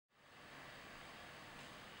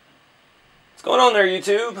What's going on there,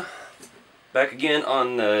 YouTube? Back again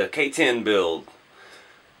on the K10 build.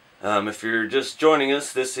 If you're just joining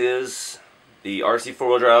us, this is the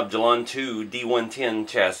RC4wd Gelande 2 D110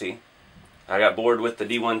 chassis. I got bored with the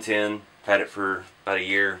D110, had it for about a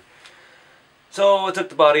year. So I took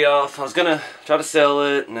the body off. I was gonna try to sell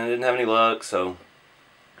it and I didn't have any luck, so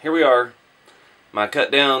here we are. My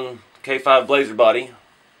cut down K5 Blazer body,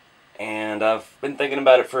 and I've been thinking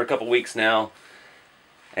about it for a couple weeks now.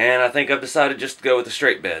 And I think I've decided just to go with a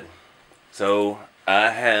straight bed. So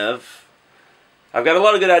I've got a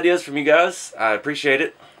lot of good ideas from you guys. I appreciate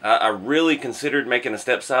it. I really considered making a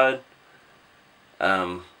step side.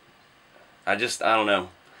 I don't know.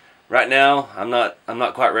 Right now I'm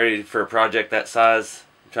not quite ready for a project that size.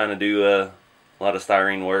 I'm trying to do a lot of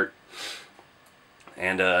styrene work.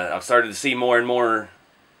 And I've started to see more and more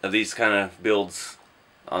of these kind of builds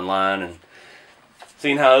online and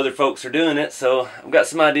seeing how other folks are doing it, so I've got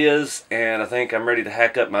some ideas and I think I'm ready to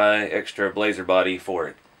hack up my extra Blazer body for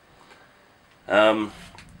it.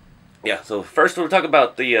 Yeah, so first we'll talk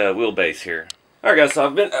about the wheelbase here. Alright guys, so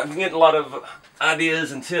I've been getting a lot of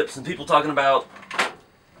ideas and tips and people talking about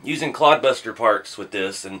using clodbuster parts with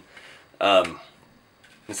this, and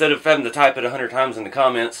instead of having to type it 100 times in the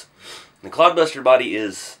comments, the clodbuster body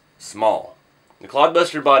is small. The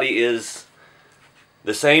clodbuster body is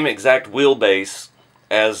the same exact wheelbase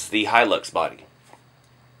as the Hilux body.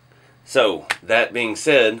 So that being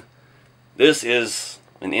said, this is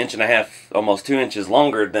 1.5 inches, almost 2 inches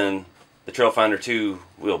longer than the Trailfinder 2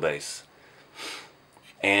 wheelbase,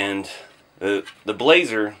 and the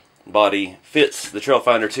Blazer body fits the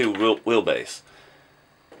Trailfinder 2 wheelbase,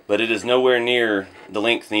 but it is nowhere near the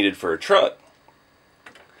length needed for a truck.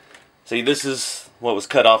 See, this is what was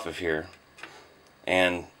cut off of here,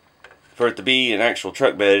 and for it to be an actual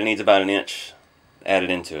truck bed, it needs about 1 inch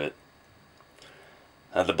added into it.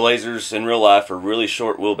 The Blazers in real life are really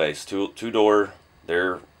short wheelbase, two-door.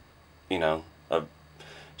 They're, you know, a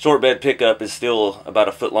short bed pickup is still about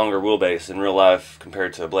 1 foot longer wheelbase in real life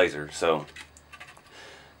compared to a Blazer. So,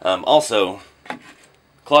 also,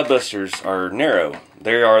 clodbusters are narrow.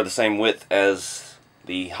 They are the same width as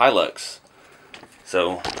the Hilux.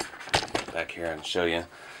 So, back here I can show you.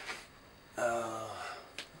 How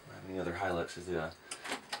many other Hiluxes do I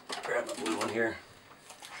grab my blue one here?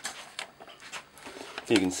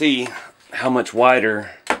 So you can see how much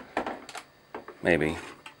wider, maybe,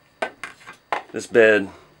 this bed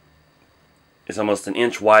is almost 1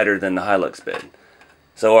 inch wider than the Hilux bed.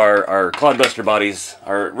 So our clodbuster bodies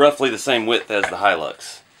are roughly the same width as the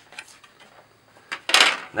Hilux.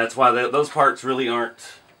 That's why those parts really aren't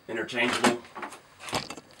interchangeable.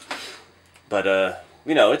 But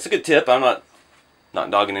you know, it's a good tip. I'm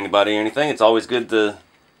not dogging anybody or anything. It's always good to,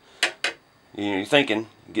 you know, you're thinking,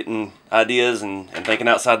 getting ideas and thinking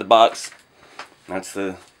outside the box. That's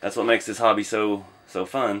what makes this hobby so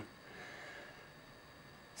fun.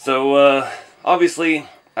 So obviously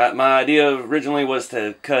my idea originally was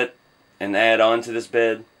to cut and add on to this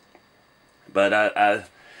bed, but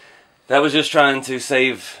that was just trying to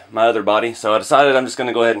save my other body, so I decided I'm just going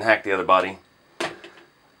to go ahead and hack the other body.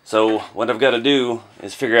 So what I've got to do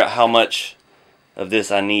is figure out how much of this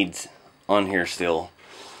I need on here still.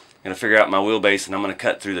 I'm going to figure out my wheelbase, and I'm going to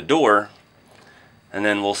cut through the door, and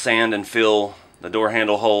then we'll sand and fill the door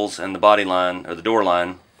handle holes and the body line, or the door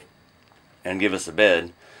line, and give us a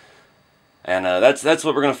bed. And that's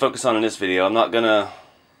what we're going to focus on in this video. I'm not going to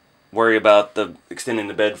worry about extending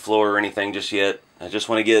the bed floor or anything just yet. I just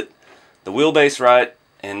want to get the wheelbase right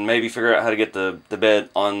and maybe figure out how to get the bed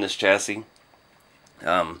on this chassis.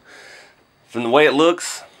 From the way it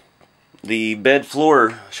looks, the bed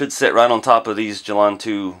floor should sit right on top of these Gelande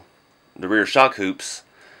 2, the rear shock hoops,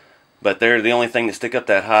 but they're the only thing that stick up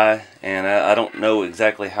that high, and I don't know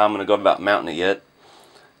exactly how I'm going to go about mounting it yet.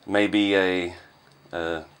 Maybe a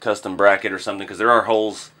custom bracket or something, because there are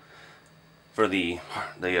holes for the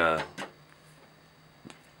what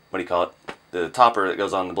do you call it, the topper that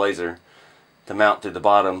goes on the Blazer to mount through the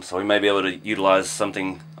bottom, so we may be able to utilize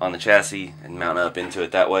something on the chassis and mount up into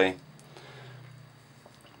it that way.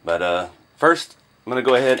 But first I'm going to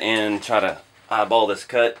go ahead and try to eyeball this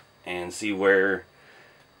cut and see where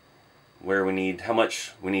we need, how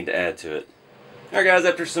much we need to add to it. Alright guys,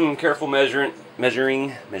 after some careful measurements,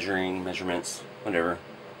 whatever,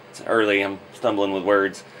 it's early, I'm stumbling with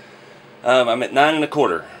words. I'm at 9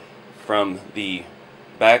 1/4 from the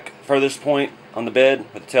back furthest point on the bed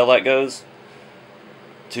where the tail light goes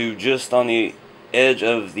to just on the edge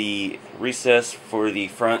of the recess for the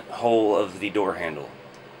front hole of the door handle.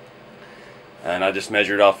 And I just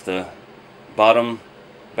measured off the bottom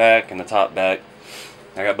back and the top back.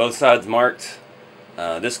 I got both sides marked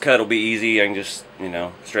This cut will be easy. I can just, you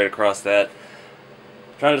know, straight across that.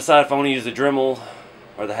 Trying to decide if I want to use the Dremel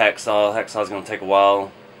or the hacksaw. Hacksaw's going to take a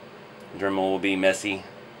while. The Dremel will be messy.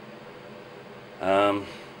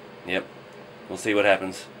 Yep. We'll see what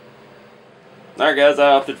happens. Alright guys,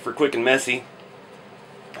 I opted for quick and messy.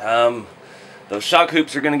 Those shock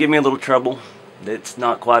hoops are going to give me a little trouble. It's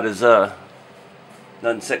not quite as,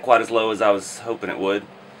 nothing set quite as low as I was hoping it would.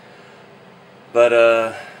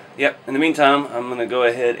 But, yep, in the meantime, I'm going to go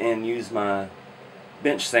ahead and use my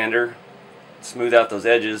bench sander, smooth out those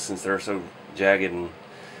edges since they're so jagged and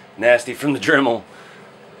nasty from the Dremel.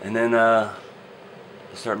 And then,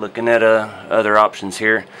 start looking at other options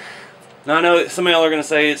here. Now I know some of y'all are going to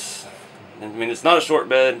say it's not a short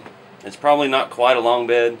bed. It's probably not quite a long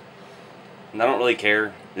bed. And I don't really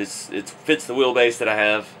care. It fits the wheelbase that I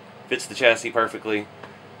have. Fits the chassis perfectly.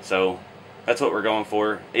 So that's what we're going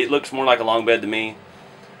for. It looks more like a long bed to me.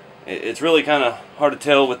 It's really kind of hard to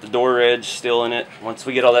tell with the door edge still in it. Once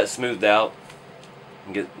we get all that smoothed out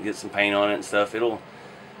and get some paint on it and stuff,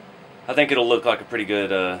 I think it'll look like a pretty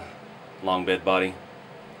good long bed body.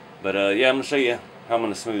 But yeah, I'm going to show you how I'm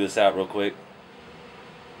going to smooth this out real quick.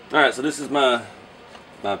 Alright, so this is my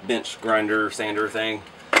bench grinder sander thing.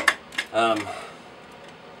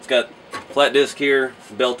 It's got flat disc here,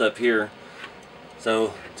 belt up here.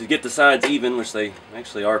 So to get the sides even, which they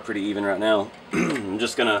actually are pretty even right now, I'm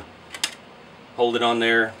just going to hold it on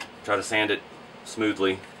there, try to sand it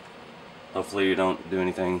smoothly. Hopefully you don't do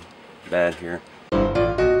anything bad here.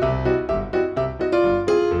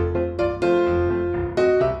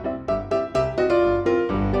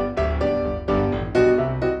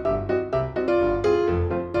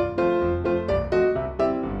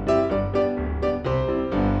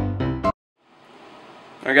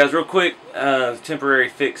 Alright guys, real quick, temporary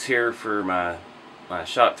fix here for my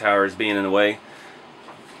shock towers being in the way.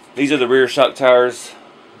 These are the rear shock towers.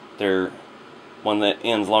 They're one that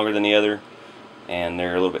ends longer than the other, and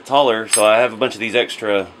they're a little bit taller, so I have a bunch of these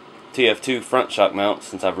extra TF2 front shock mounts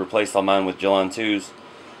since I've replaced all mine with Gelande 2s,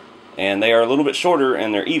 and they are a little bit shorter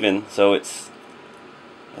and they're even, so it's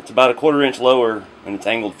about a 1/4 inch lower and it's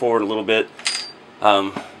angled forward a little bit.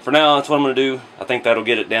 For now, that's what I'm going to do. I think that'll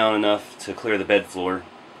get it down enough to clear the bed floor.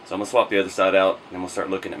 So I'm going to swap the other side out, and then we'll start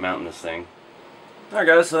looking at mounting this thing. Alright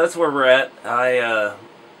guys, so that's where we're at. I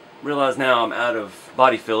realize now I'm out of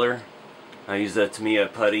body filler. I use the Tamiya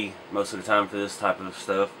putty most of the time for this type of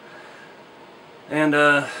stuff. And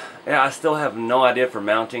yeah, I still have no idea for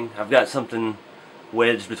mounting. I've got something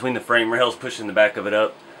wedged between the frame rails pushing the back of it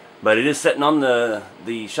up. But it is sitting on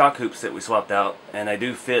the shock hoops that we swapped out, and they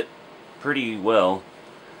do fit pretty well.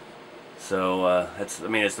 So it's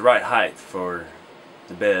the right height for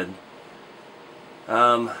the bed.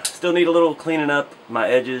 Still need a little cleaning up my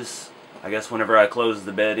edges. I guess whenever I close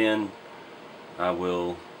the bed in, I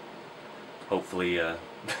will hopefully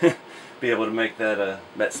be able to make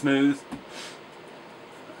that smooth.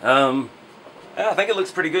 I think it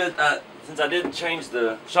looks pretty good. Since I did change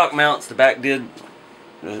the shock mounts, the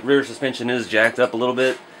rear suspension is jacked up a little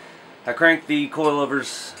bit. I cranked the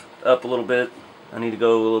coilovers up a little bit. I need to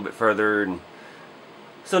go a little bit further, and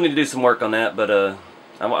still need to do some work on that, but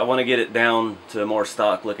I want to get it down to a more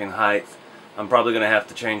stock looking height. I'm probably going to have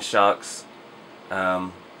to change shocks.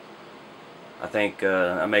 I think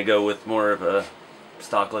I may go with more of a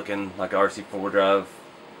stock looking, like a RC4wd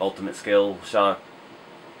ultimate scale shock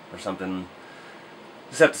or something.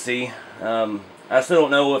 Just have to see. I still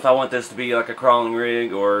don't know if I want this to be like a crawling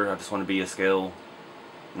rig or I just want to be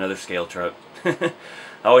another scale truck.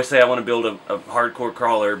 I always say I want to build a hardcore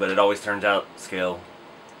crawler, but it always turns out scale.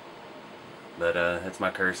 But that's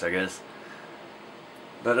my curse, I guess.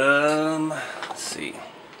 But let's see.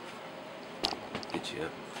 Get you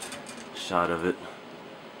a shot of it.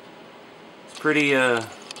 It's pretty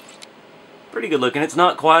good looking. It's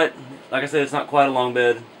not quite, like I said, it's not quite a long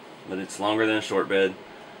bed, but it's longer than a short bed.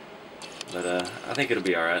 But I think it'll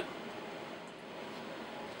be all right.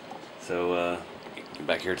 So get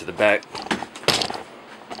back here to the back.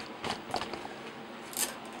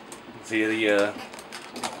 See the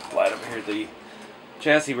light over here. The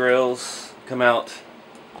chassis rails come out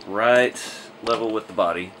right level with the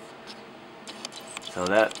body, so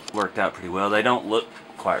that worked out pretty well. They don't look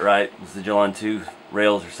quite right because the Gelande 2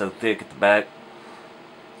 rails are so thick at the back,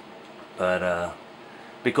 but it'd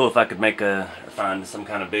be cool if I could find some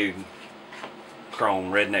kind of big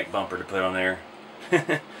chrome redneck bumper to put on there.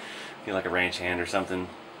 Feel like a ranch hand or something.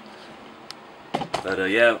 But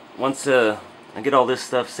yeah, once I get all this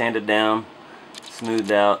stuff sanded down,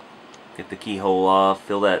 smoothed out, get the keyhole off,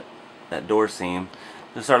 fill that door seam,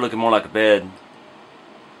 it'll start looking more like a bed.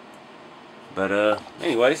 But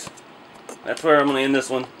anyways, that's where I'm going to end this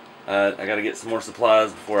one. I got to get some more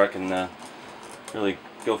supplies before I can really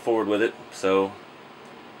go forward with it. So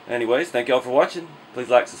anyways, thank y'all for watching. Please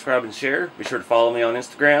like, subscribe, and share. Be sure to follow me on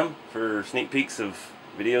Instagram for sneak peeks of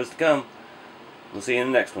videos to come. We'll see you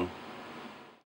in the next one.